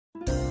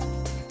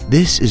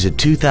This is a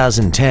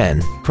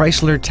 2010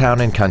 Chrysler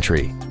Town &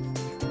 Country.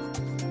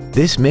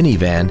 This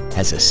minivan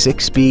has a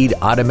 6-speed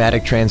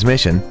automatic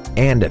transmission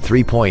and a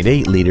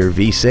 3.8-liter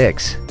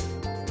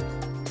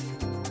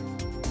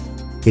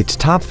V6. Its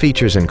top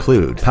features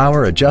include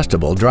power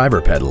adjustable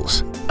driver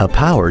pedals, a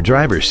power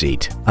driver's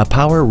seat, a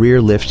power rear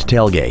lift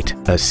tailgate,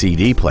 a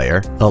CD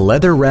player, a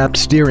leather-wrapped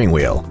steering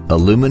wheel,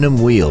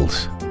 aluminum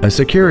wheels, a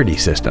security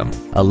system,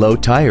 a low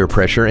tire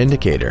pressure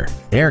indicator,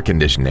 air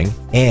conditioning,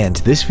 and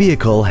this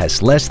vehicle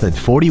has less than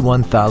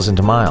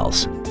 41,000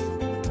 miles.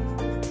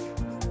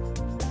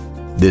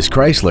 This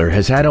Chrysler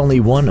has had only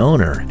one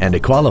owner and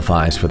it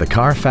qualifies for the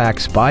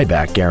Carfax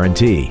buyback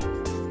guarantee.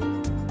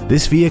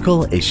 This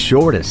vehicle is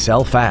sure to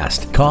sell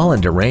fast. Call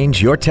and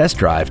arrange your test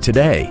drive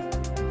today.